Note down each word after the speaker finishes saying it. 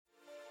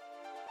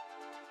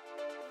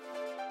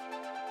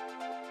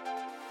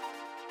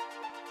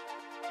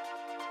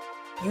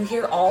You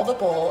hear all the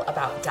bull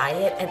about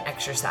diet and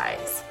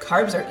exercise.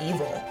 Carbs are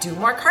evil. Do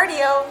more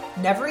cardio.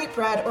 Never eat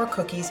bread or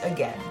cookies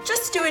again.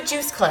 Just do a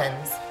juice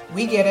cleanse.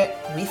 We get it.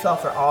 We fell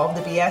for all of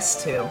the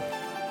BS too.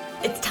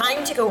 It's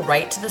time to go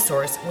right to the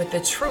source with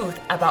the truth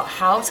about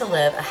how to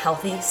live a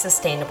healthy,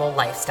 sustainable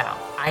lifestyle.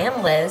 I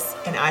am Liz.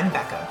 And I'm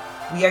Becca.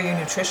 We are your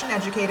nutrition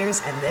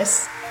educators, and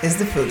this is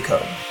The Food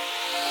Code.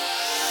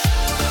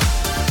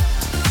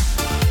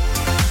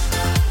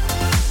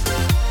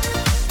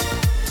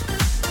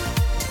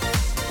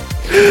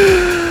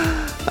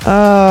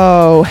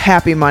 Oh,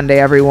 happy Monday,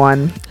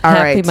 everyone. All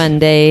right. Happy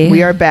Monday.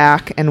 We are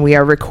back and we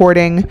are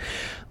recording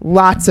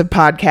lots of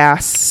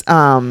podcasts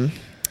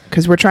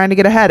because we're trying to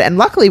get ahead. And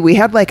luckily we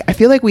had I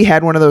feel like we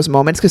had one of those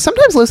moments because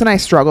sometimes Liz and I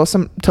struggle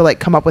to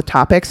come up with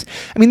topics.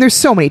 I mean, there's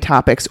so many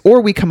topics,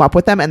 or we come up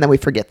with them and then we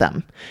forget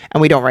them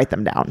and we don't write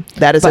them down.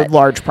 That is a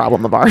large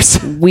problem of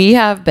ours. We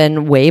have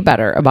been way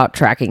better about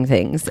tracking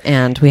things,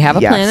 and we have a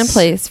plan in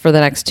place for the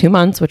next 2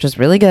 months, which is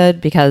really good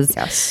because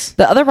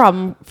the other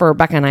problem for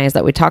Becca and I is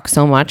that we talk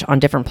so much on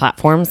different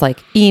platforms like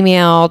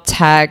email,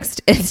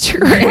 text,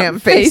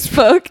 Instagram,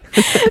 Facebook,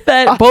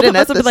 that both of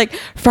us will be like,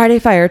 Friday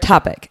Fire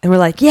topic. And we're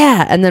like,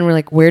 yeah. And then we're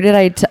like, where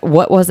did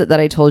what was it that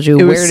I told you?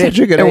 It was such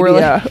a good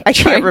idea. I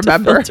can't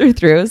remember.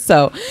 Through.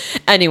 So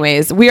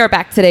anyways, we are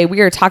back today.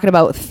 We are talking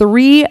about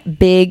 3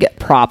 big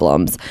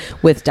problems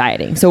with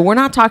dieting. So we're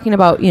not talking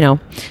about,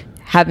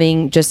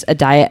 having just a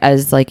diet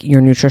as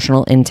your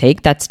nutritional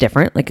intake. That's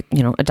different.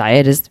 A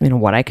diet is,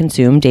 what I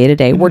consume day to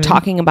day. We're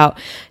talking about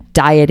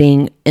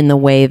dieting in the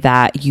way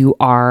that you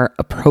are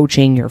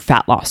approaching your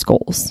fat loss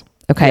goals.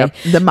 Okay. Yep.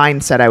 The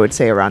mindset, I would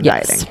say, around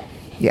dieting.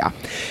 Yeah.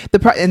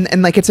 And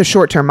it's a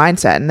short-term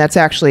mindset. And that's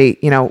actually,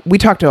 we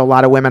talk to a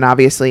lot of women,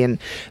 obviously, and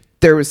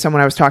there was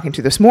someone I was talking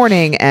to this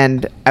morning,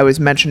 and I was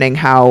mentioning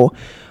how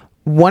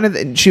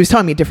she was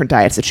telling me different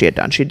diets that she had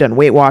done. She'd done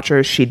Weight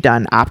Watchers. She'd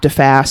done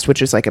OptiFast,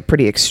 which is a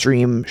pretty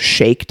extreme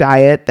shake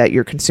diet that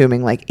you're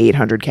consuming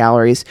 800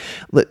 calories,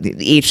 the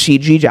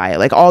HCG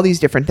diet, all these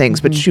different things.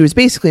 Mm-hmm. But she was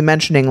basically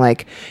mentioning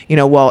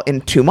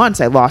in 2 months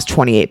I lost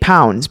 28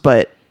 pounds,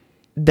 but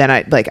then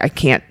I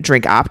can't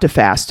drink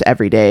OptiFast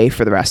every day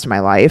for the rest of my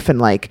life. And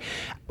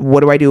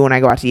what do I do when I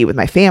go out to eat with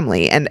my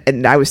family?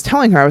 And I was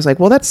telling her, I was like,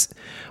 well, that's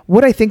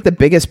what I think the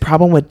biggest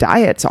problem with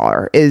diets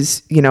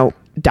is,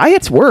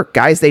 diets work,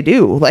 guys. They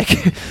do.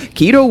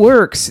 Keto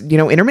works,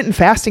 intermittent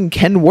fasting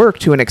can work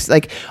to an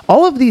extent.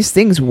 All of these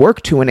things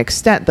work to an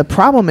extent. The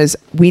problem is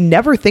we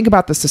never think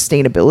about the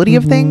sustainability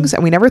of things,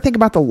 and we never think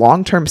about the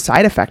long-term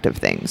side effect of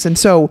things. And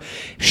so,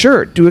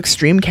 sure, do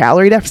extreme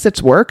calorie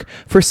deficits work?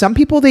 For some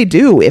people, they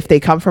do, if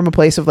they come from a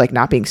place of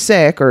not being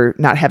sick or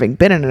not having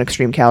been in an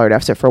extreme calorie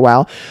deficit for a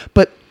while.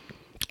 But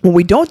what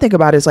we don't think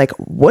about is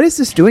what is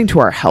this doing to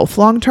our health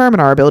long term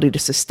and our ability to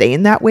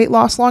sustain that weight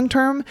loss long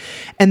term?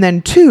 And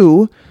then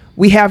 2,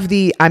 we have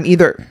I'm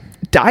either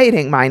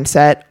dieting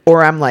mindset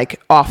or I'm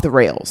off the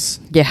rails.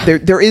 Yeah.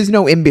 There is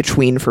no in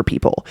between for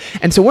people.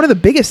 And so one of the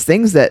biggest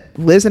things that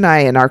Liz and I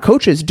and our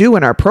coaches do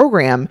in our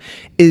program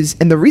is,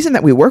 and the reason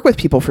that we work with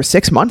people for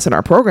 6 months in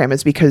our program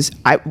is because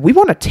we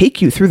want to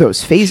take you through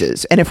those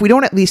phases. And if we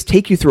don't at least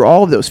take you through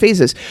all of those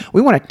phases,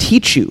 we want to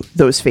teach you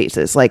those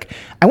phases.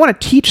 I want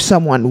to teach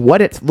someone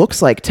what it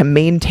looks like to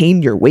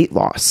maintain your weight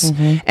loss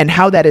and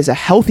how that is a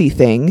healthy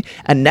thing,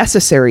 a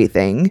necessary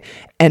thing,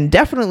 and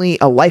definitely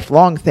a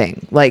lifelong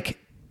thing.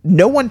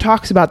 No one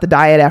talks about the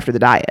diet after the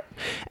diet.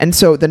 And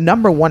so the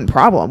number one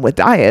problem with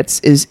diets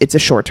is it's a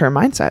short-term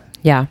mindset.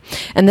 Yeah.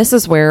 And this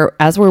is where,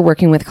 as we're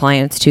working with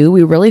clients too,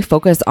 we really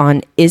focus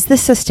on, is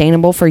this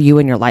sustainable for you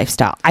and your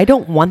lifestyle? I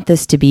don't want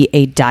this to be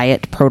a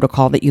diet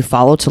protocol that you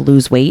follow to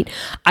lose weight.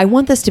 I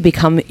want this to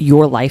become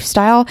your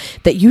lifestyle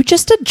that you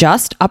just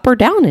adjust up or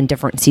down in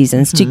different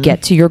seasons to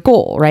get to your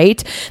goal,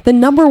 right? The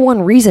number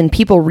one reason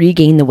people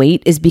regain the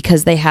weight is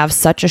because they have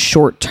such a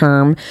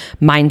short-term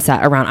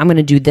mindset around, I'm going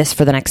to do this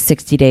for the next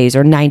 60 days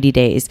or 90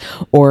 days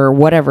or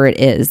whatever it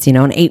is, an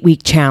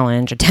 8-week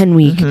challenge, a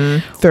 10-week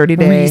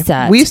 30-day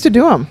reset. We used to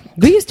do them.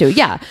 We used to,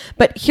 yeah.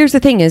 But here's the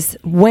thing is,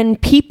 when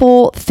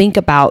people think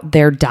about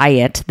their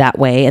diet that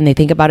way and they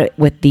think about it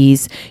with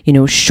these,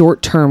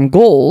 short-term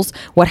goals,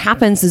 what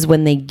happens is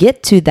when they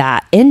get to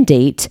that end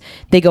date,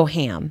 they go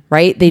ham,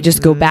 right? They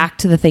just go back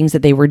to the things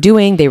that they were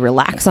doing. They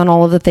relax on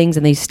all of the things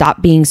and they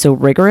stop being so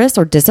rigorous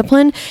or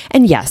disciplined.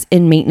 And yes,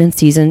 in maintenance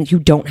season, you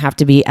don't have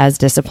to be as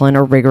disciplined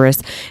or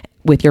rigorous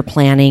with your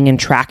planning and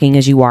tracking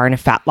as you are in a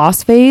fat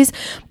loss phase,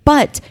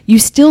 but you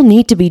still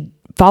need to be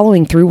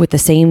following through with the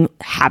same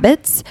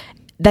habits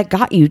that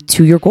got you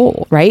to your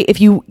goal, right?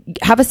 If you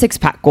have a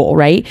 6-pack goal,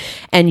 right?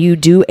 And you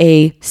do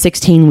a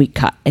 16-week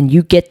cut and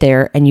you get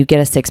there and you get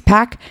a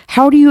 6-pack,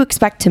 how do you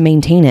expect to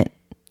maintain it?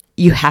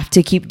 You have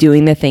to keep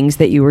doing the things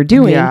that you were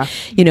doing. Yeah.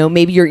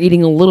 Maybe you're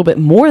eating a little bit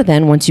more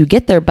than once you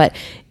get there, but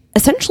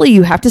essentially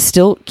you have to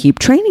still keep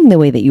training the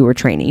way that you were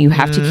training. You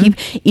have to keep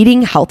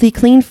eating healthy,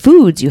 clean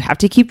foods. You have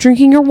to keep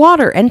drinking your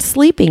water and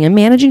sleeping and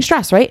managing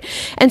stress, right?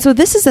 And so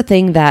this is a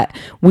thing that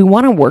we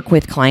want to work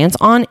with clients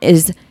on,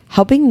 is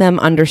helping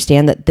them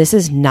understand that this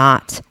is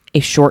not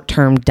a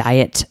short-term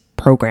diet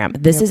program.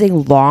 This is a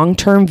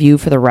long-term view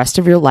for the rest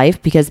of your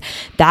life, because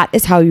that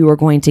is how you are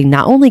going to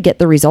not only get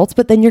the results,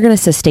 but then you're going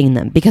to sustain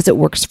them because it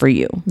works for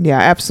you. Yeah,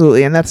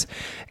 absolutely. And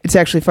it's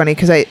actually funny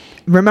because I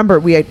remember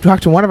we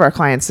talked to one of our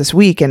clients this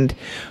week, and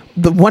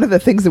one of the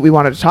things that we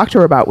wanted to talk to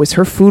her about was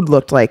her food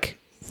looked like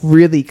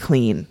really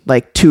clean,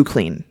 like too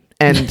clean.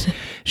 And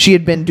she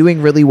had been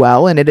doing really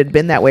well, and it had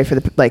been that way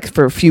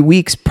for a few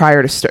weeks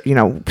prior to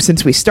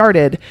since we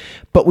started,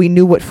 but we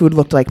knew what food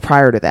looked like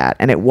prior to that,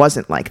 and it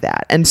wasn't like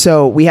that. And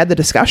so we had the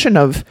discussion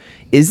of,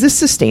 is this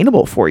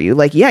sustainable for you?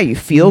 Like, yeah, you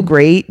feel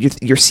great.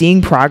 You're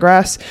seeing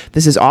progress.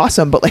 This is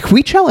awesome. But like,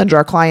 we challenge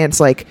our clients,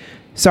 like,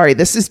 sorry,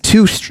 this is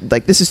too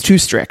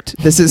strict.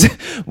 This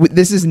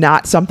is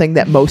not something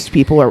that most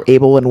people are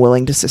able and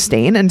willing to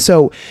sustain. And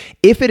so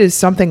if it is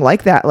something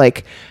like that,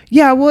 like,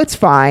 yeah, well, it's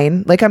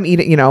fine. Like, I'm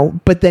eating,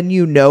 but then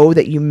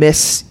that you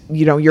miss,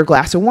 your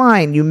glass of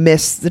wine, you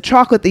miss the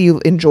chocolate that you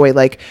enjoy.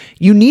 Like,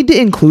 you need to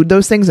include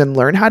those things and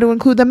learn how to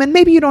include them. And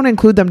maybe you don't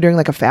include them during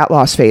like a fat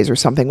loss phase or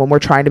something when we're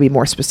trying to be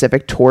more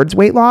specific towards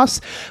weight loss.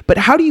 But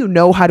how do you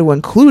know how to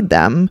include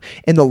them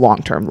in the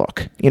long-term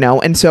look,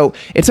 And so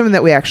it's something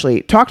that we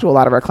actually talk to a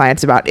lot of our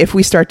clients about. If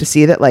we start to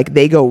see that like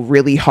they go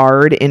really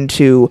hard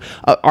into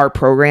our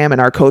program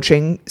and our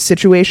coaching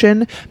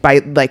situation by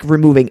like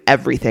removing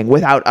everything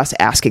without us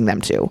asking them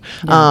to,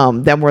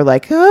 then we're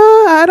like,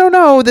 I don't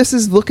know, this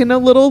is looking a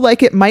little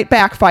like it might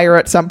backfire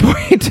at some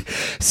point.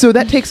 So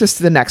that takes us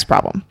to the next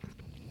problem.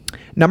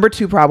 Number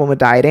 2 problem with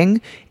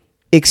dieting: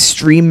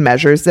 extreme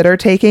measures that are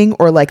taking,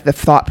 or like the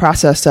thought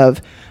process of,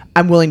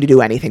 I'm willing to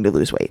do anything to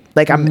lose weight.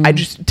 Like, I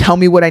just, tell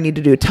me what I need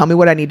to do. Tell me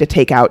what I need to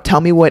take out.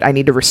 Tell me what I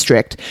need to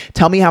restrict.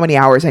 Tell me how many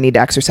hours I need to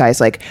exercise.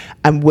 Like,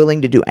 I'm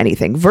willing to do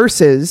anything,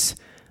 versus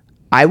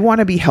I want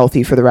to be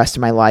healthy for the rest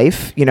of my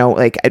life.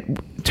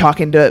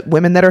 Talking to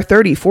women that are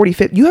 30, 40,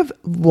 50, you have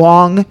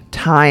long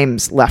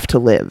times left to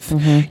live.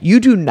 Mm-hmm. You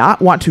do not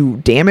want to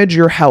damage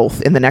your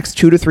health in the next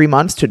 2 to 3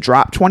 months to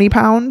drop 20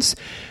 pounds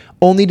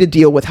only to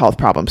deal with health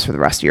problems for the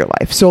rest of your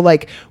life. So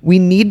like, we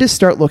need to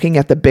start looking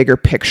at the bigger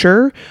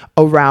picture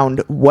around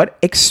what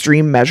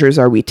extreme measures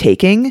are we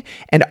taking,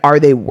 and are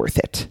they worth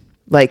it?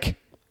 Like,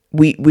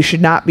 we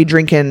should not be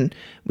drinking,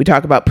 we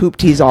talk about poop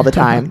teas all the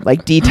time,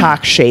 like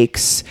detox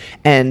shakes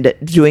and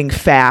doing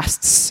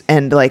fasts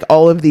and like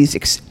all of these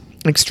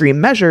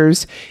extreme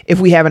measures if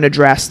we haven't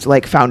addressed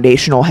like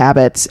foundational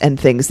habits and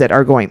things that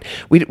are we're going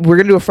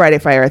to do a Friday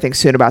Fire, I think,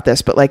 soon about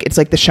this, but like, it's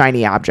like the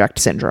shiny object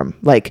syndrome.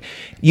 Like,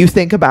 you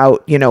think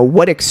about,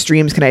 what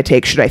extremes can I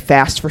take? Should I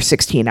fast for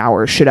 16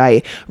 hours? Should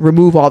I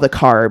remove all the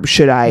carbs?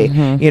 Should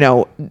I,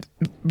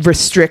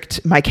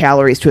 restrict my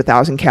calories to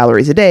 1,000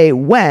 calories a day,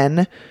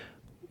 when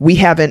we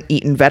haven't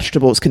eaten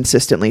vegetables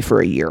consistently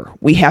for a year?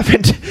 We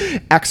haven't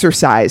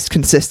exercised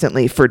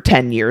consistently for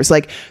 10 years.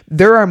 Like,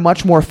 there are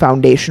much more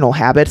foundational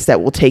habits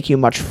that will take you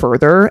much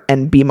further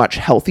and be much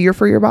healthier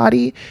for your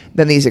body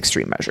than these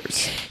extreme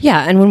measures.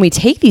 Yeah. And when we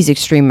take these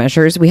extreme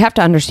measures, we have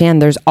to understand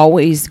there's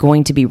always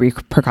going to be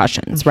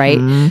repercussions, right?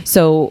 Mm-hmm.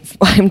 So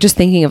I'm just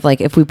thinking of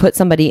like, if we put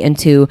somebody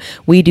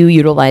we do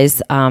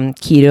utilize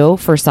keto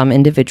for some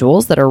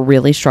individuals that are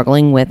really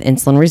struggling with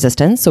insulin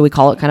resistance. So we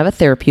call it kind of a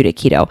therapeutic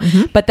keto.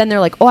 Mm-hmm. But then they're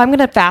like, oh, I'm going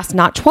to fast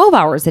not 12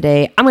 hours a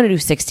day. I'm going to do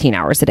 16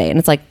 hours a day. And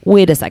it's like,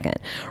 wait a second.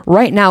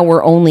 Right now,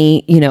 we're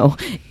only,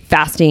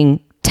 fasting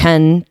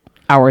 10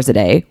 hours a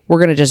day. We're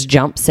going to just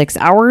jump 6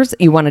 hours.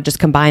 You want to just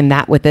combine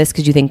that with this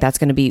because you think that's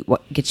going to be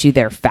what gets you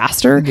there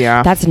faster.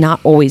 Yeah. That's not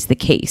always the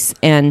case.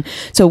 And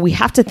so we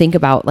have to think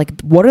about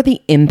like, what are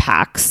the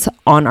impacts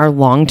on our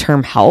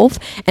long-term health,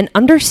 and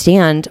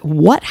understand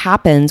what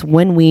happens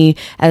when we,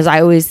 as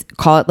I always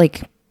call it,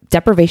 like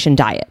deprivation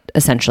diet,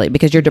 essentially,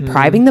 because you're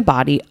depriving the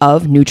body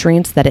of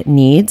nutrients that it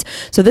needs.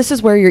 So this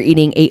is where you're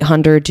eating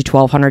 800 to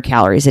 1,200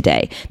 calories a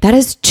day. That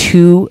is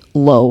too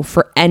low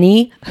for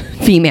any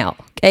female.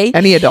 Okay?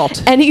 Any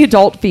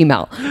adult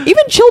female,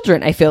 even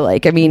children. I feel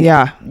like, you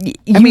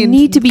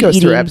need to be goes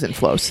eating through ebbs and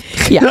flows.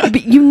 Yeah.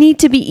 But you need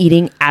to be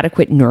eating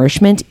adequate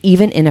nourishment,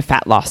 even in a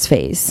fat loss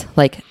phase.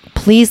 Like,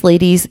 please,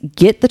 ladies,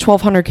 get the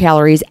 1,200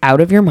 calories out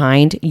of your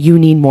mind. You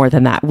need more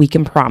than that. We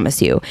can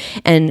promise you.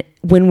 And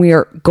when we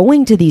are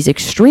going to these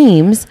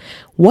extremes,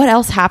 what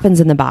else happens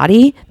in the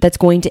body that's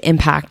going to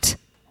impact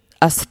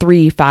us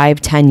 3, 5,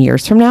 10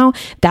 years from now?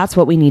 That's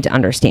what we need to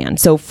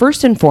understand. So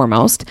first and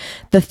foremost,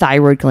 the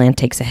thyroid gland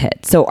takes a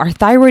hit. So our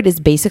thyroid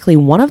is basically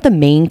one of the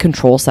main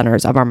control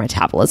centers of our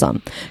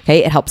metabolism.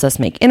 Okay. It helps us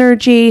make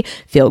energy,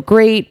 feel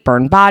great,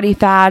 burn body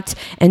fat,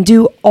 and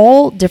do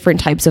all different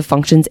types of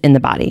functions in the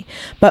body.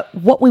 But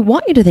what we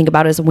want you to think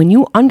about is when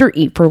you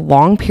undereat for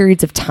long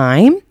periods of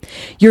time,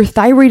 your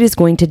thyroid is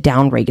going to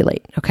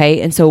downregulate. Okay.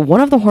 And so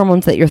one of the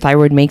hormones that your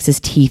thyroid makes is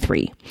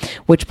T3,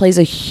 which plays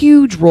a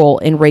huge role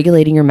in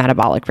regulating your metabolic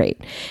rate.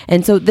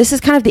 And so this is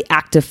kind of the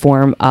active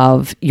form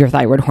of your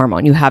thyroid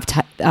hormone. You have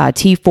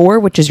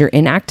T4, which is your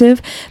inactive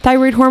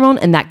thyroid hormone,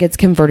 and that gets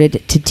converted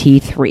to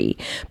T3.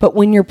 But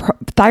when your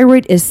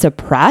thyroid is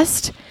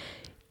suppressed,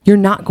 you're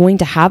not going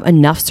to have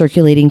enough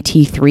circulating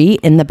T3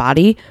 in the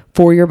body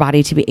for your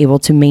body to be able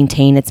to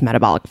maintain its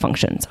metabolic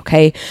functions.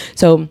 Okay.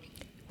 So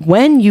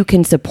when you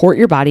can support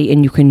your body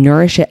and you can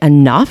nourish it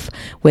enough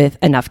with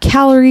enough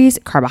calories,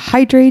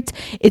 carbohydrates,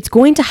 it's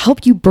going to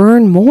help you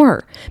burn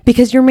more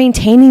because you're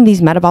maintaining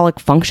these metabolic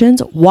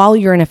functions while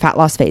you're in a fat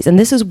loss phase. And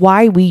this is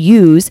why we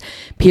use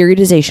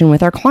periodization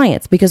with our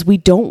clients, because we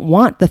don't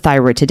want the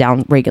thyroid to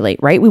downregulate,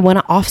 right? We want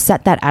to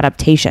offset that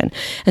adaptation.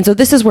 And so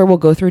this is where we'll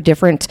go through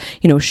different,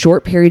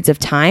 short periods of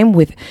time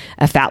with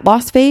a fat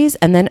loss phase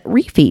and then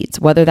refeeds,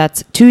 whether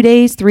that's 2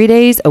 days, 3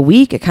 days, a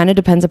week. It kind of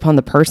depends upon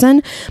the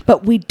person,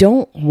 but we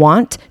don't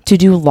want to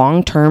do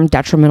long-term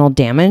detrimental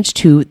damage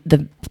to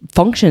the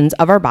functions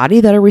of our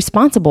body that are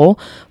responsible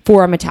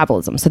for our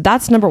metabolism. So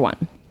that's number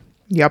one.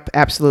 Yep,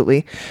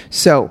 absolutely.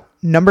 So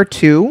number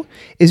 2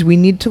 is we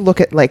need to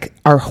look at like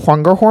our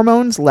hunger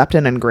hormones,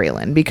 leptin and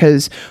ghrelin,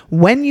 because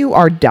when you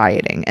are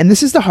dieting, and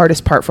this is the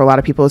hardest part for a lot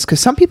of people, is because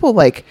some people,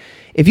 like,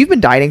 if you've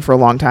been dieting for a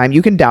long time,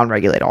 you can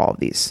downregulate all of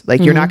these. Like,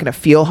 you're not going to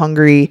feel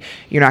hungry.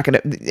 You're not going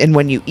to, and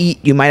when you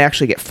eat, you might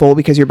actually get full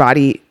because your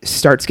body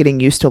starts getting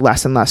used to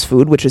less and less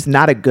food, which is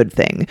not a good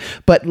thing.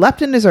 But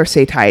leptin is our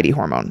satiety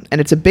hormone, and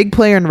it's a big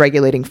player in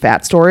regulating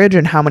fat storage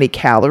and how many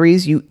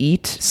calories you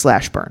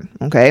eat/burn.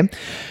 Okay.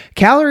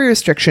 Calorie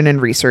restriction in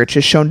research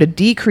is shown to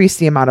decrease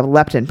the amount of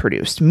leptin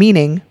produced,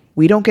 meaning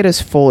we don't get as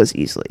full as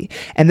easily.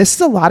 And this is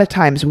a lot of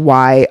times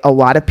why a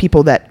lot of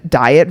people that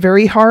diet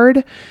very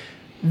hard,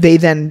 they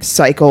then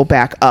cycle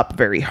back up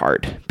very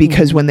hard,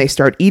 because when they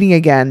start eating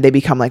again, they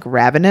become like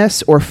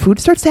ravenous, or food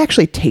starts to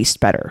actually taste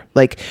better.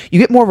 Like, you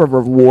get more of a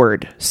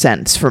reward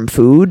sense from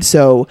food.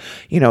 So,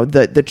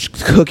 the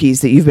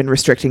cookies that you've been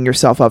restricting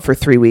yourself of for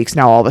 3 weeks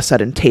now all of a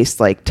sudden taste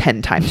like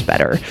 10 times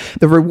better.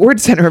 The reward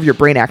center of your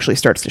brain actually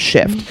starts to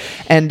shift.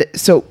 And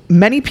so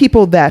many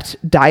people that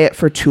diet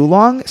for too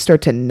long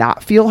start to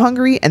not feel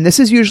hungry. And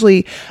this is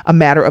usually a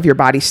matter of your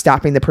body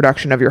stopping the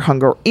production of your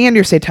hunger and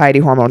your satiety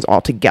hormones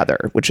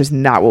altogether, which is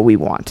not what we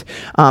want.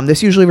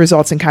 This usually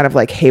results in kind of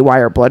like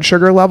haywire blood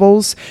sugar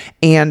levels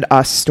and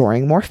us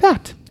storing more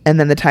fat. And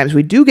then the times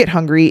we do get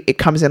hungry, it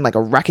comes in like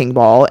a wrecking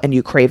ball and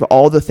you crave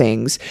all the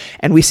things.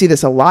 And we see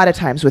this a lot of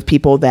times with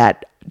people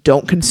that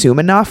don't consume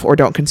enough or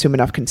don't consume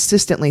enough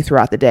consistently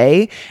throughout the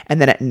day. And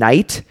then at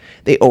night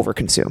they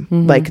overconsume.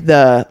 Like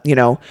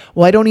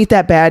well, I don't eat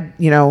that bad,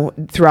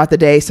 throughout the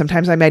day.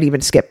 Sometimes I might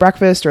even skip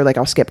breakfast, or like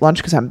I'll skip lunch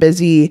because I'm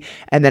busy.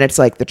 And then it's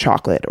like the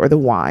chocolate or the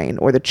wine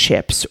or the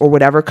chips or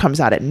whatever comes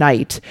out at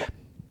night.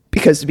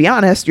 Because to be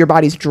honest, your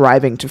body's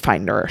driving to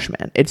find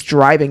nourishment. It's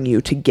driving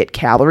you to get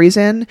calories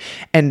in,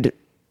 and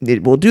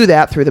it will do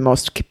that through the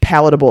most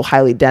palatable,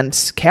 highly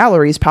dense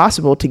calories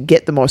possible to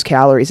get the most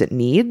calories it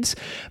needs.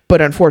 But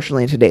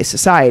unfortunately, in today's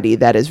society,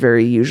 that is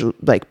very usually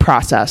like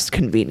processed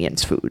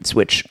convenience foods,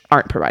 which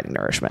aren't providing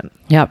nourishment.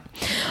 Yep.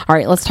 All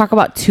right, let's talk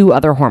about 2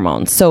 other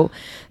hormones. So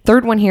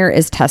third one here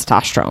is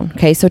testosterone.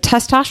 Okay, so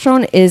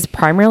testosterone is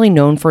primarily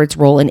known for its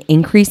role in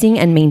increasing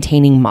and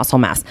maintaining muscle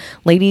mass.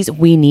 Ladies,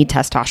 we need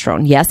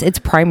testosterone. Yes, it's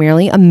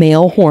primarily a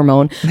male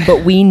hormone,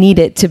 but we need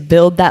it to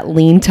build that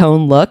lean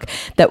tone look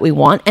that we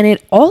want. And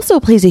it also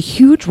plays a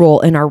huge role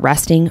in our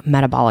resting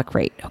metabolic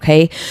rate.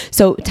 Okay,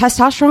 so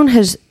testosterone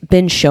has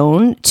been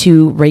shown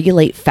to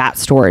regulate fat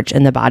storage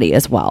in the body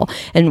as well.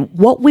 And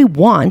what we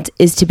want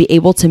is to be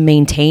able to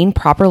maintain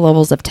proper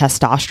levels of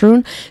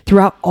testosterone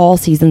throughout all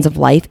seasons of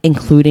life,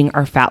 including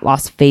our fat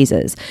loss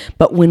phases.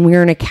 But when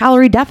we're in a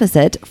calorie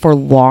deficit for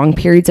long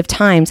periods of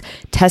times,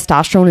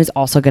 testosterone is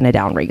also going to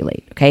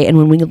downregulate. Okay. And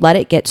when we let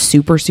it get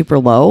super, super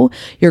low,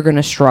 you're going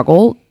to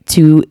struggle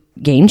to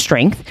gain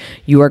strength.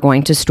 You are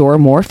going to store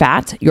more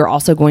fat. You're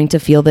also going to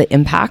feel the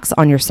impacts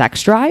on your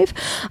sex drive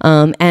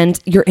and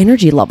your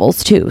energy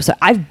levels too. So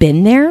I've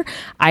been there.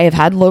 I have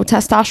had low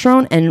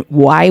testosterone. And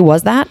why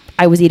was that?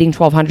 I was eating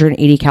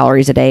 1,280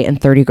 calories a day and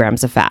 30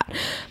 grams of fat.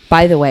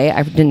 By the way,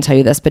 I didn't tell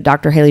you this, but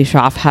Dr. Haley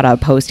Schaff had a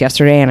post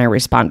yesterday and I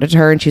responded to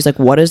her and she's like,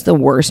 what is the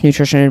worst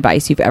nutrition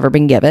advice you've ever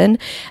been given?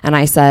 And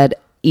I said,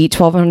 eat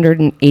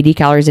 1,280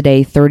 calories a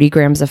day, 30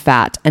 grams of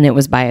fat. And it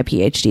was by a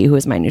PhD who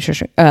was my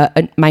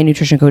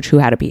nutrition coach who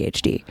had a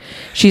PhD.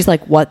 She's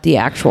like, what the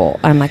actual?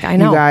 I'm like, I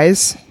know. You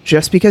guys,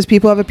 just because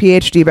people have a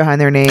PhD behind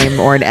their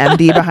name or an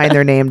MD behind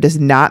their name does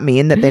not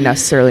mean that they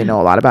necessarily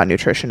know a lot about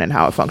nutrition and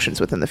how it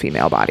functions within the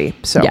female body.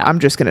 So yeah. I'm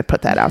just going to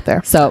put that out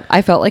there. So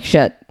I felt like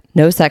shit.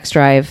 No sex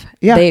drive.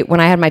 Yeah. When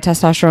I had my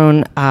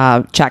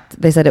testosterone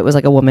checked, they said it was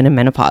like a woman in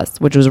menopause,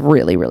 which was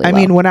really, really low. I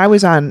mean, when I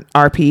was on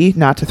RP,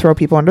 not to throw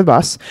people under the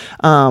bus,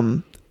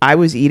 I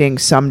was eating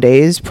some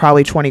days,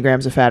 probably 20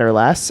 grams of fat or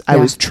less. Yeah. I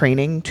was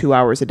training 2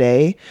 hours a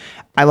day.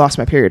 I lost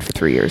my period for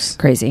 3 years.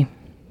 Crazy.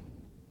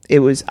 I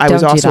was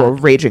also a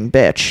raging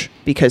bitch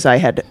because I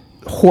had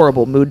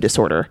horrible mood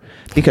disorder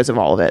because of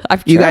all of it.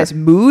 You guys,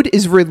 mood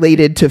is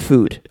related to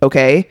food,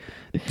 okay?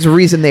 There's a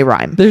reason they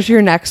rhyme. There's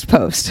your next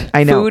post.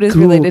 I know. Food is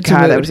related to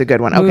mood. That was a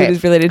good one. Okay. Mood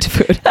is related to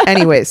food.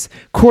 Anyways,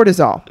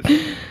 cortisol.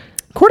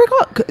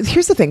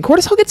 Here's the thing.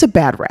 Cortisol gets a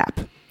bad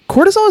rap.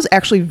 Cortisol is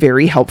actually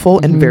very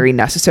helpful and very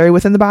necessary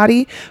within the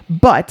body,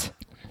 but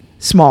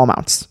small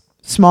amounts.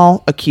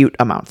 Small, acute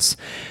amounts.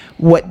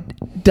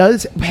 What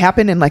does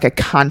happen in like a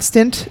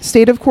constant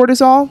state of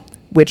cortisol,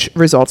 which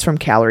results from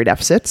calorie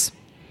deficits,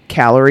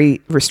 calorie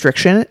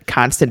restriction,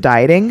 constant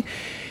dieting,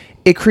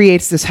 it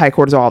creates this high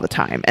cortisol all the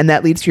time. And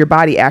that leads to your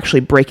body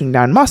actually breaking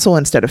down muscle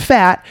instead of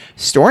fat,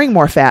 storing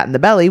more fat in the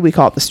belly. We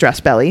call it the stress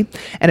belly.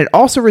 And it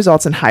also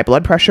results in high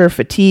blood pressure,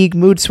 fatigue,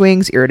 mood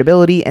swings,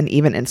 irritability, and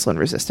even insulin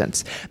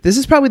resistance. This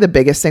is probably the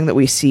biggest thing that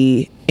we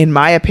see, in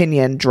my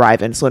opinion, drive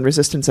insulin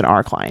resistance in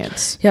our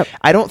clients. Yep.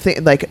 I don't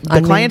think, like,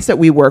 the clients that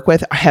we work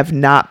with have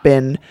not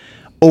been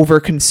over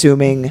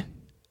consuming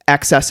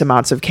excess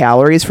amounts of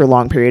calories for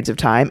long periods of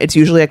time. It's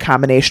usually a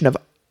combination of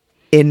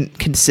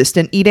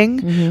inconsistent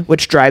eating,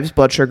 which drives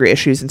blood sugar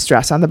issues and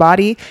stress on the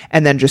body,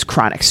 and then just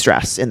chronic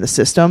stress in the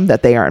system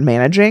that they aren't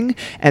managing,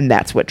 and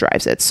that's what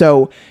drives it.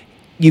 So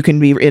you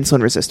can be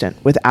insulin resistant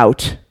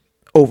without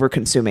over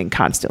consuming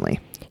constantly.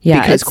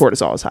 Yeah, because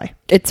cortisol is high.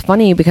 It's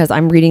funny because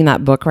I'm reading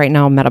that book right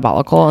now,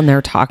 Metabolical, and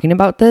they're talking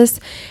about this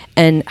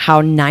and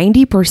how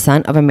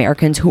 90% of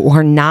Americans who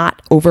are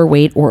not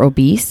overweight or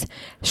obese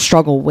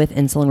struggle with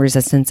insulin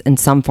resistance in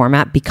some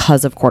format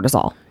because of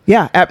cortisol.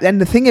 Yeah.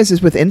 And the thing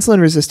is with insulin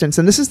resistance,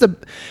 and this is the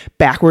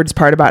backwards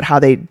part about how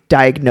they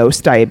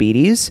diagnose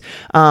diabetes,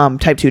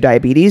 type 2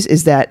 diabetes,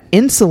 is that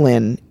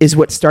insulin is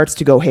what starts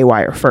to go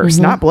haywire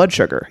first, not blood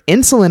sugar.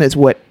 Insulin is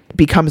what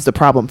becomes the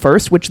problem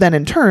first, which then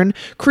in turn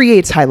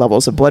creates high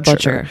levels of blood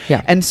sugar.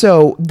 Yeah. And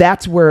so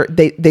that's where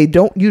they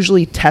don't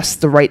usually test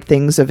the right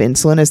things of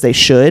insulin as they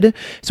should.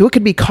 So it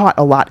could be caught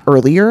a lot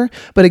earlier.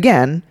 But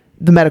again,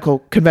 the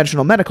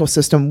conventional medical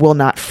system will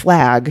not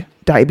flag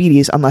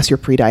diabetes unless you're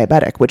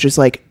pre-diabetic, which is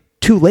like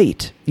too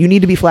late. You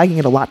need to be flagging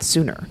it a lot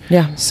sooner.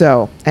 Yeah.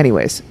 So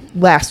anyways,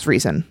 last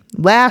reason.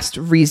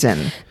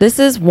 This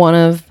is one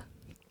of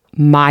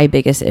my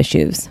biggest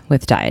issues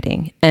with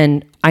dieting.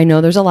 And I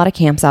know there's a lot of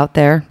camps out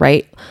there,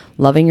 right?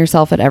 Loving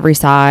yourself at every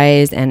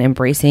size and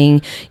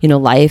embracing,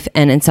 life.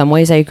 And in some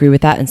ways I agree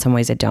with that. In some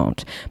ways I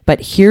don't.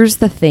 But here's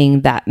the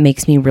thing that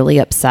makes me really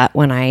upset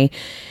when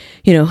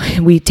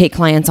we take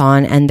clients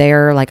on and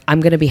they're like,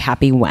 I'm going to be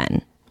happy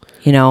when,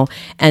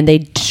 and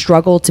they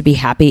struggle to be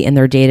happy in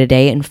their day to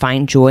day and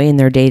find joy in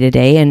their day to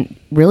day and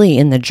really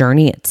in the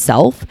journey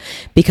itself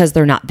because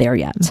they're not there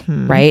yet.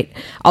 Right.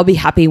 I'll be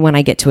happy when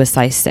I get to a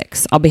size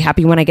 6. I'll be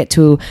happy when I get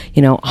to,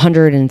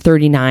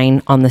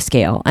 139 on the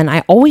scale. And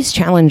I always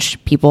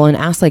challenge people and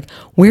ask, like,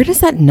 where does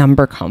that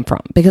number come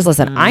from? Because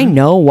listen, I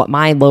know what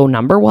my low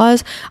number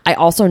was. I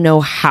also know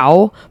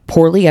how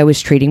poorly I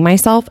was treating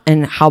myself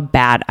and how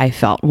bad I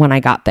felt when I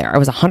got there. I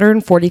was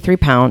 143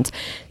 pounds,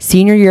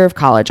 senior year of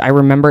college. I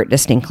remember it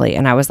distinctly.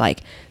 And I was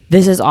like,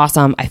 this is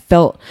awesome. I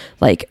felt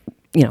like,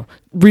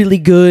 really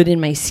good in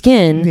my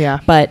skin,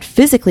 but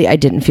physically I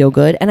didn't feel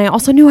good. And I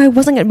also knew I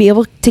wasn't going to be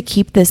able to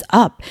keep this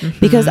up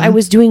because I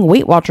was doing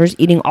Weight Watchers,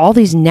 eating all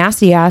these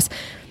nasty ass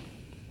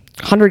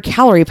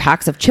 100-calorie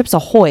packs of Chips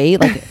Ahoy,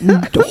 like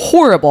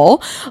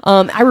horrible.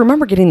 I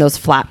remember getting those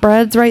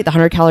flatbreads, right? The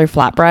 100-calorie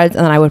flatbreads.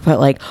 And then I would put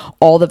like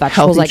all the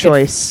vegetables. Healthy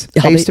Choice.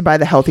 I used to buy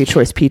the Healthy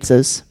Choice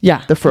pizzas.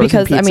 Yeah. The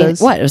frozen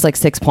pizzas. It was like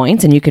 6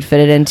 points and you could fit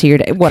it into your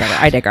day. Whatever.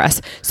 I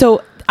digress.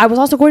 So I was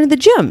also going to the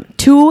gym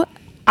 2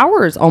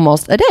 hours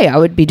almost a day. I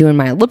would be doing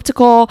my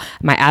elliptical,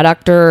 my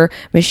adductor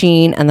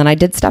machine, and then I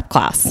did step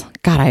class.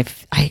 God,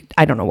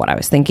 I don't know what I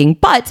was thinking,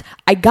 but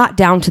I got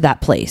down to that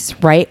place,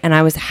 right? And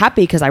I was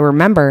happy because I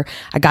remember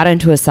I got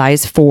into a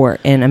size 4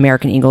 in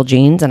American Eagle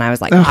jeans, and I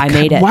was like, I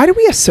made it. Why do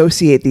we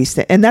associate these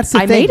things? And that's the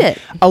thing. I made it.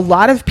 A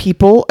lot of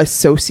people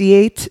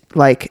associate,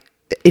 like,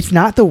 it's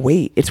not the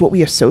weight, it's what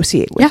we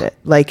associate with it.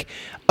 Like,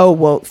 oh,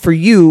 well, for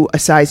you, a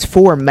size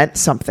 4 meant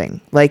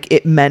something. Like,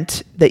 it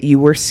meant that you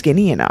were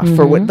skinny enough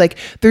for what, like,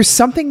 there's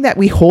something that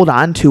we hold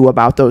on to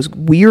about those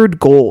weird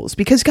goals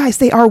because, guys,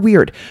 they are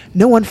weird.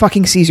 No one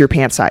fucking sees your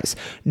pant size.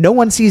 No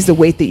one sees the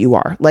weight that you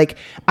are. Like,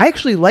 I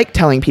actually like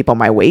telling people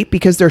my weight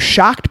because they're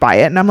shocked by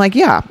it. And I'm like,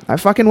 yeah, I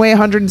fucking weigh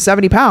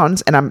 170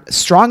 pounds and I'm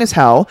strong as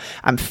hell.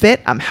 I'm fit,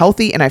 I'm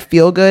healthy, and I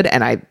feel good.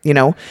 And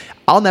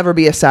I'll never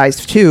be a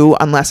size 2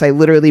 unless I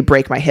literally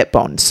break my hip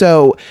bone.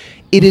 So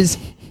it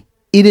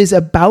is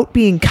about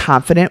being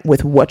confident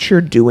with what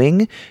you're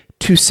doing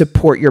to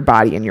support your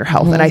body and your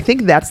health. And I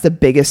think that's the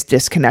biggest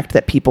disconnect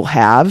that people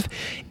have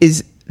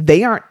is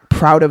they aren't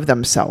proud of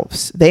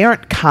themselves. They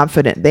aren't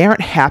confident. They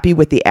aren't happy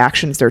with the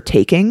actions they're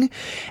taking.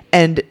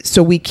 And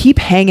so we keep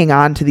hanging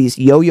on to these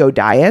yo-yo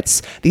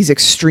diets, these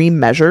extreme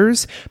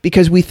measures,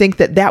 because we think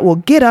that will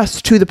get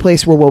us to the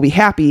place where we'll be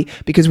happy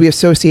because we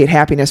associate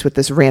happiness with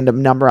this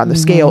random number on the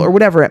scale or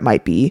whatever it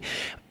might be.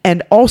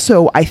 And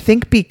also, I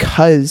think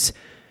because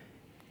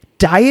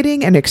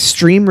dieting and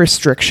extreme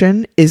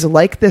restriction is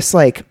like this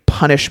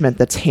punishment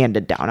that's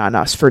handed down on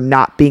us for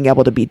not being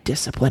able to be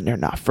disciplined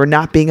enough, for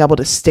not being able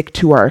to stick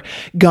to our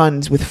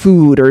guns with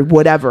food or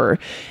whatever.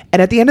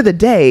 And at the end of the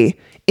day,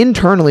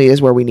 internally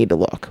is where we need to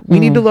look. We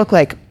need to look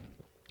like,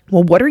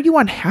 well, what are you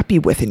unhappy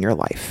with in your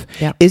life?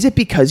 Yep. Is it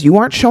because you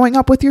aren't showing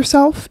up with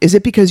yourself? Is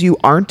it because you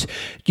aren't,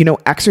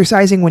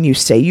 exercising when you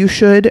say you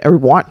should or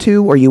want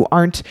to, or you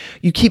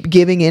keep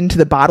giving in to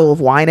the bottle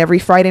of wine every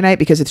Friday night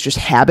because it's just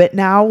habit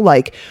now?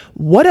 Like,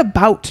 what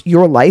about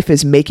your life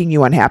is making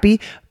you unhappy?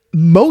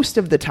 Most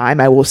of the time,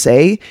 I will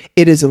say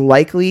it is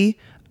likely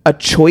a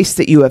choice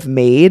that you have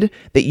made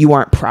that you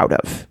aren't proud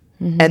of.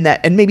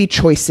 And maybe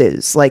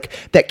choices like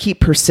that keep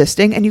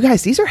persisting. And you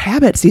guys, these are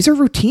habits. These are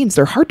routines.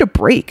 They're hard to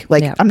break.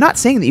 Like, I'm not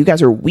saying that you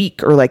guys are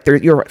weak or like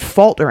you're at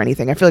fault or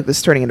anything. I feel like this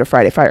is turning into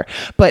Friday Fire,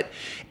 but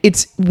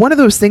it's one of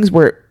those things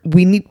where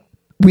we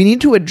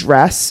need to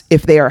address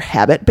if they are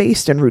habit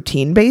based and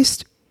routine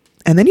based.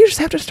 And then you just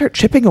have to start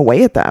chipping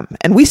away at them.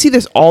 And we see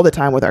this all the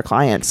time with our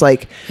clients.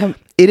 Like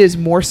it is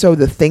more so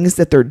the things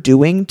that they're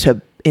doing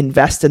to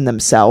invest in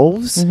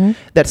themselves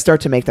that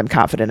start to make them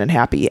confident and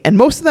happy. And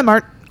most of them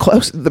aren't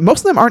close. Most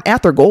of them aren't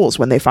at their goals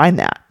when they find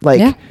that.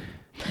 Like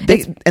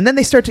and then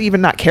they start to even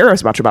not care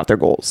as much about their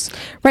goals.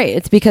 Right.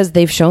 It's because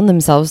they've shown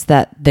themselves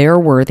that they're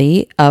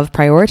worthy of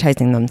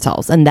prioritizing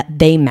themselves and that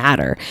they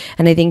matter.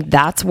 And I think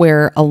that's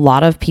where a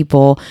lot of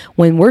people,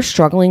 when we're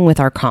struggling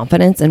with our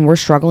confidence and we're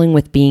struggling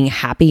with being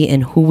happy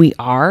in who we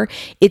are,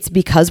 it's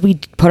because we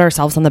put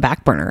ourselves on the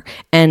back burner.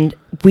 And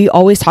we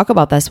always talk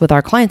about this with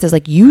our clients is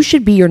like, you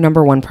should be your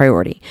number one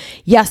priority.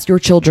 Yes, your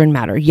children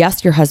matter.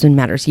 Yes, your husband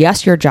matters.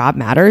 Yes, your job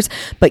matters.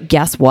 But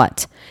guess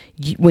what?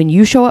 When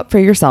you show up for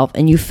yourself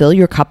and you fill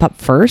your cup up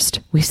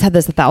first, we've said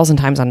this 1,000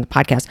 times on the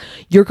podcast,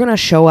 you're going to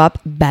show up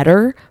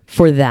better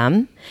for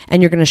them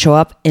and you're going to show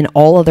up in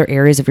all other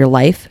areas of your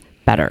life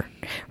better,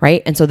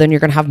 right? And so then you're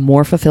going to have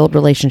more fulfilled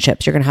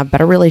relationships. You're going to have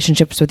better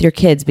relationships with your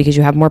kids because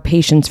you have more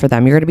patience for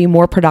them. You're going to be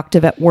more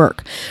productive at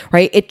work,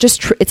 right?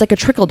 It's like a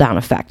trickle down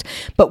effect.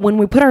 But when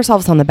we put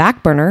ourselves on the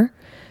back burner,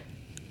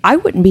 I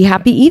wouldn't be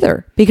happy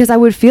either because I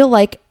would feel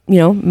like,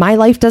 my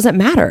life doesn't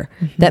matter,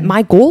 that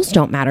my goals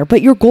don't matter,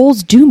 but your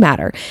goals do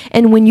matter.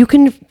 And when you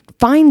can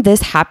find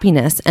this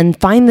happiness and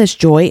find this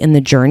joy in the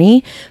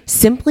journey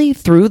simply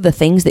through the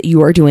things that you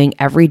are doing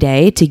every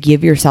day to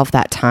give yourself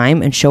that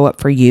time and show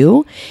up for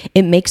you,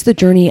 it makes the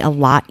journey a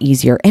lot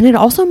easier. And it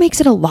also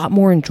makes it a lot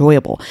more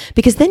enjoyable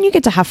because then you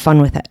get to have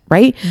fun with it,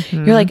 right?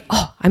 You're like,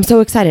 oh, I'm so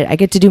excited. I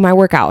get to do my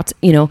workout,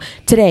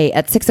 today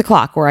at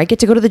 6:00, or I get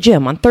to go to the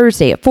gym on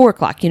Thursday at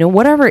 4:00,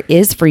 whatever it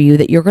is for you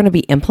that you're going to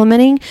be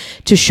implementing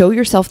to show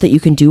yourself that you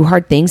can do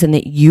hard things and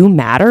that you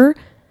matter.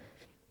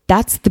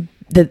 That's the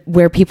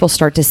where people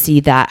start to see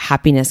that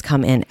happiness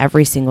come in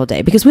every single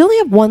day because we only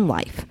have one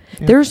life.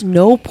 There's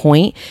no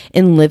point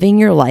in living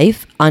your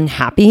life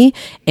unhappy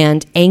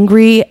and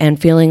angry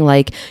and feeling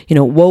like,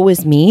 woe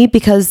is me,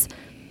 because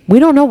we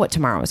don't know what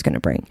tomorrow is going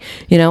to bring,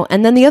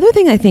 And then the other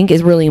thing I think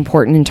is really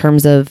important in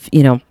terms of,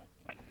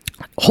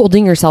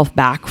 holding yourself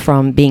back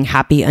from being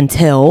happy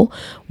until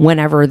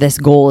whenever this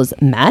goal is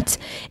met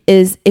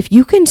is if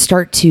you can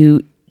start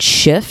to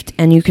shift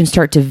and you can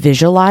start to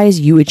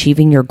visualize you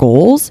achieving your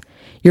goals,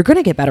 you're going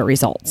to get better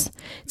results.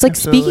 It's like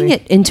speaking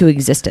it into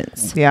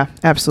existence. Yeah,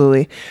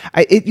 absolutely.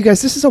 You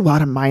guys, this is a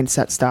lot of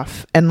mindset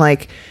stuff. And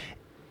like,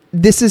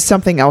 this is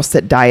something else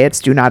that diets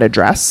do not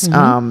address.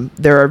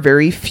 There are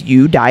very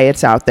few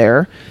diets out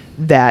there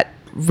that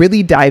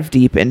really dive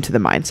deep into the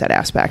mindset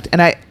aspect.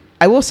 And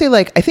I will say,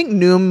 like, I think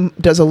Noom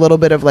does a little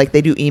bit of like,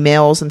 they do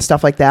emails and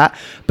stuff like that,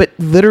 but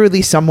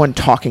literally someone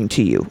talking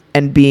to you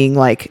and being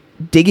like,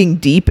 digging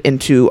deep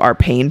into our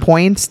pain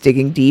points,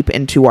 digging deep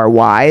into our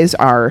whys,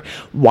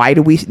 why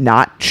do we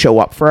not show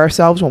up for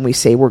ourselves when we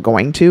say we're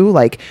going to?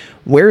 Like,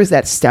 where is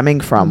that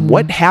stemming from?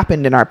 What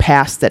happened in our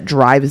past that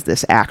drives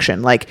this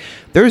action? Like,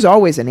 there's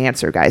always an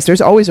answer, guys. There's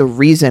always a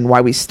reason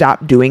why we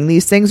stopped doing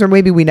these things, or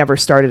maybe we never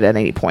started at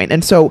any point.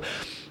 And so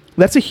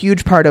that's a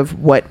huge part of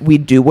what we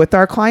do with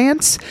our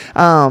clients.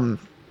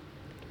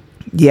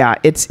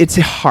 It's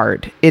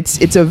hard.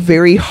 It's a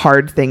very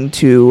hard thing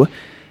to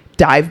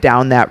dive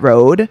down that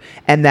road.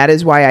 And that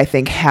is why I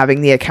think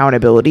having the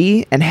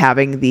accountability and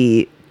having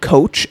the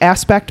coach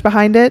aspect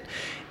behind it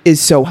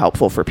is so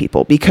helpful for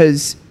people,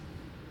 because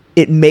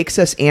it makes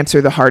us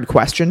answer the hard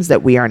questions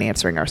that we aren't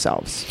answering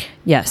ourselves.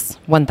 Yes,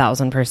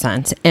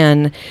 1000%.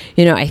 And,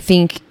 I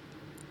think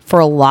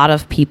for a lot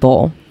of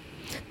people,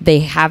 they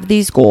have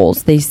these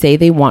goals. They say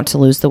they want to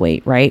lose the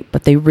weight, right?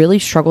 But they really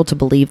struggle to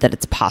believe that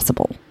it's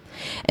possible.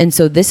 And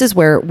so this is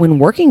where, when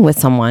working with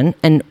someone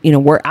and,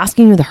 we're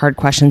asking you the hard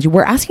questions,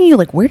 we're asking you,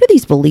 like, where do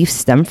these beliefs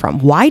stem from?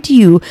 Why do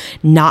you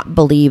not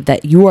believe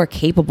that you are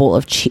capable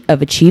of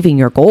achieving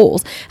your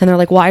goals? And they're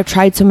like, well, I've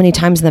tried so many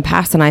times in the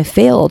past and I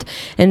failed.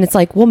 And it's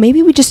like, well,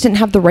 maybe we just didn't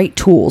have the right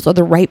tools or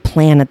the right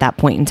plan at that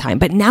point in time,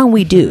 but now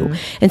we do.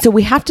 And so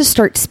we have to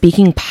start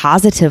speaking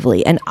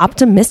positively and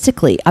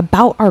optimistically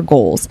about our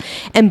goals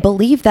and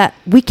believe that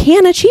we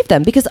can achieve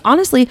them, because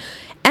honestly,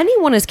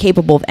 anyone is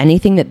capable of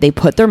anything that they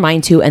put their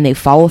mind to and they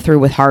follow through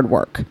with hard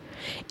work.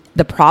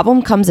 The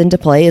problem comes into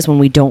play is when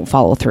we don't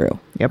follow through,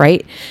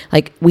 right?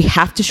 Like, we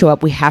have to show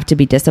up, we have to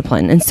be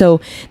disciplined. And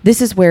so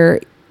this is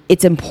where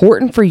it's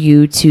important for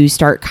you to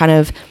start kind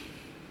of,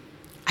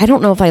 I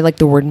don't know if I like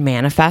the word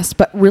manifest,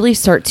 but really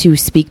start to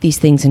speak these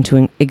things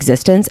into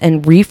existence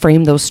and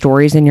reframe those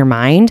stories in your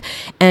mind.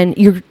 And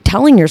you're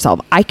telling yourself,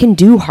 I can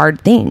do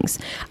hard things.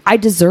 I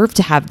deserve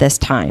to have this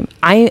time.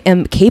 I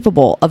am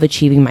capable of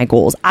achieving my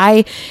goals.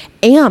 I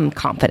am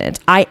confident.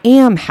 I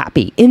am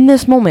happy in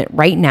this moment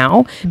right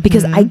now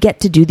because I get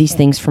to do these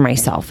things for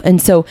myself.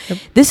 And so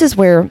this is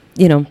where,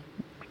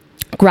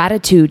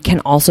 Gratitude can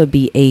also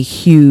be a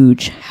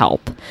huge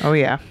help. Oh,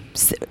 yeah.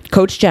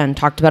 Coach Jen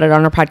talked about it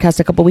on our podcast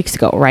a couple weeks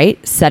ago,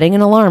 right? Setting an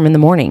alarm in the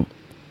morning,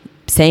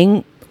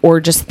 saying or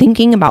just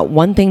thinking about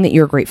one thing that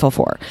you're grateful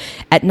for.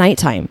 At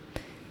nighttime,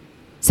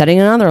 setting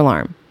another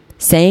alarm,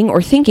 saying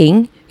or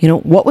thinking,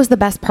 what was the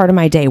best part of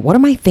my day? What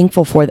am I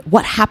thankful for?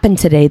 What happened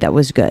today that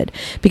was good?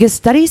 Because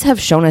studies have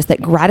shown us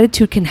that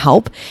gratitude can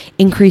help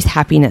increase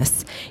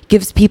happiness,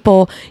 gives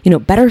people,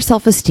 better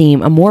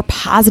self-esteem, a more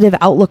positive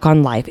outlook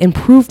on life,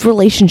 improved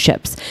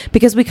relationships,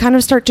 because we kind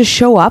of start to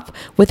show up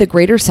with a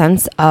greater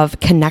sense of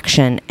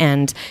connection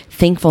and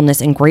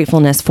thankfulness and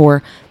gratefulness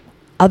for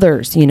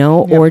others,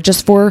 or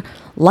just for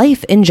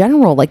life in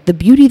general, like the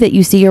beauty that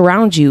you see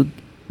around you,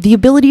 the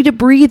ability to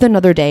breathe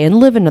another day and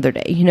live another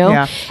day,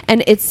 Yeah.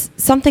 And it's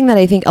something that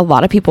I think a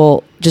lot of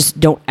people just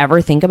don't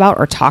ever think about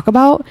or talk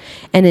about.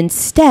 And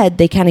instead,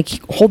 they kind of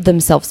hold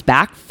themselves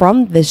back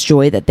from this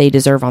joy that they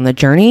deserve on the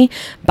journey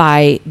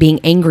by being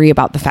angry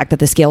about the fact that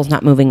the scale's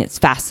not moving as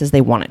fast as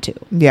they want it to.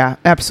 Yeah,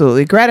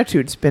 absolutely.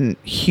 Gratitude's been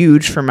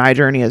huge for my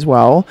journey as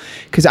well,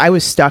 because I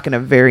was stuck in a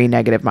very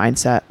negative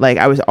mindset. Like,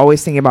 I was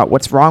always thinking about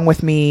what's wrong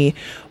with me,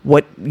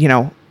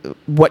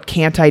 what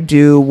can't I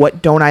do?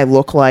 What don't I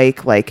look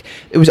like? Like,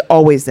 it was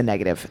always the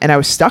negative, and I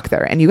was stuck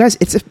there. And you guys,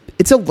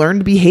 it's a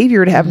learned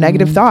behavior to have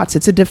negative thoughts.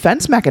 It's a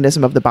defense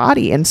mechanism of the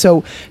body. And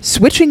so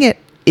switching it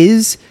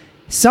is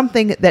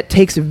something that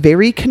takes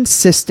very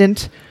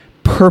consistent,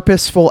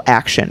 purposeful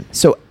action.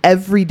 So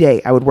every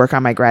day I would work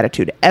on my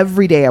gratitude.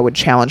 Every day I would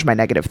challenge my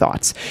negative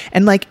thoughts.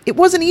 And it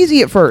wasn't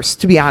easy at first,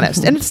 to be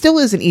honest. And it still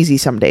isn't easy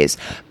some days.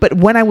 But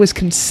when I was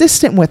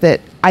consistent with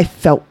it, I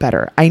felt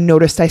better. I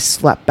noticed I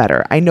slept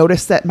better. I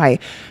noticed that my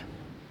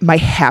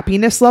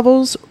happiness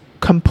levels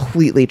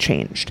completely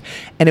changed.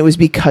 And it was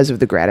because of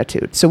the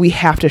gratitude. So we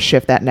have to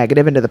shift that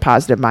negative into the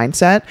positive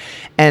mindset.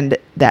 And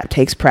that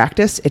takes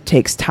practice. It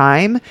takes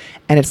time.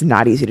 And it's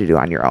not easy to do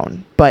on your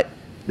own. But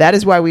that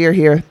is why we are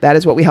here. That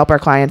is what we help our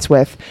clients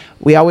with.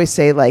 We always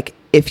say,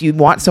 if you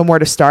want somewhere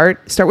to start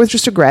with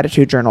just a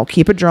gratitude journal.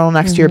 Keep a journal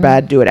next to your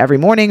bed. Do it every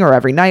morning or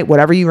every night,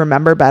 whatever you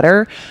remember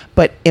better.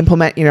 But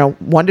implement,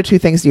 1 to 2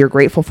 things that you're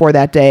grateful for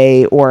that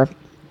day, or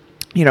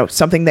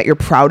something that you're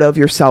proud of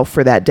yourself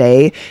for that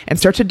day, and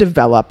start to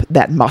develop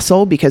that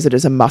muscle, because it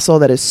is a muscle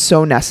that is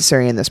so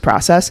necessary in this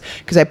process.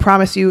 Because I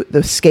promise you,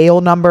 the scale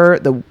number,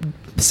 the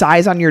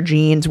size on your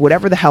jeans,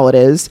 whatever the hell it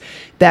is,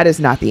 that is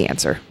not the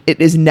answer. It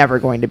is never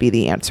going to be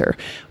the answer.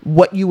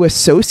 What you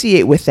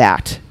associate with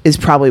that is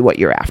probably what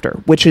you're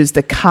after, which is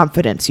the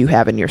confidence you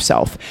have in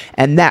yourself.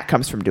 And that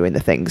comes from doing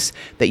the things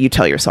that you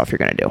tell yourself you're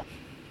going to do.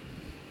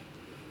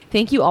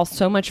 Thank you all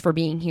so much for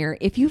being here.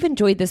 If you've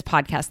enjoyed this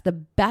podcast, the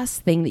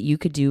best thing that you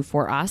could do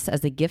for us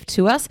as a gift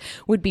to us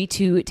would be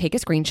to take a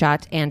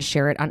screenshot and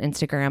share it on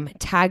Instagram,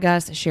 tag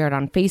us, share it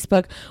on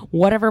Facebook,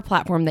 whatever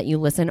platform that you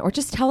listen, or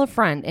just tell a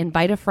friend,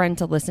 invite a friend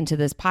to listen to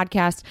this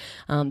podcast.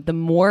 The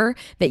more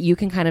that you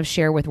can kind of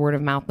share with word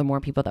of mouth, the more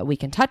people that we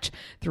can touch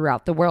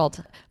throughout the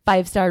world.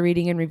 5-star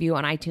rating and review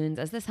on iTunes,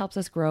 as this helps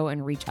us grow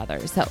and reach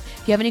others. So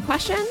if you have any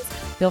questions,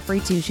 feel free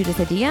to shoot us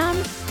a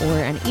DM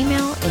or an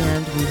email,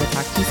 and we will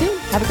talk to you soon.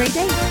 Have a great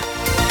day.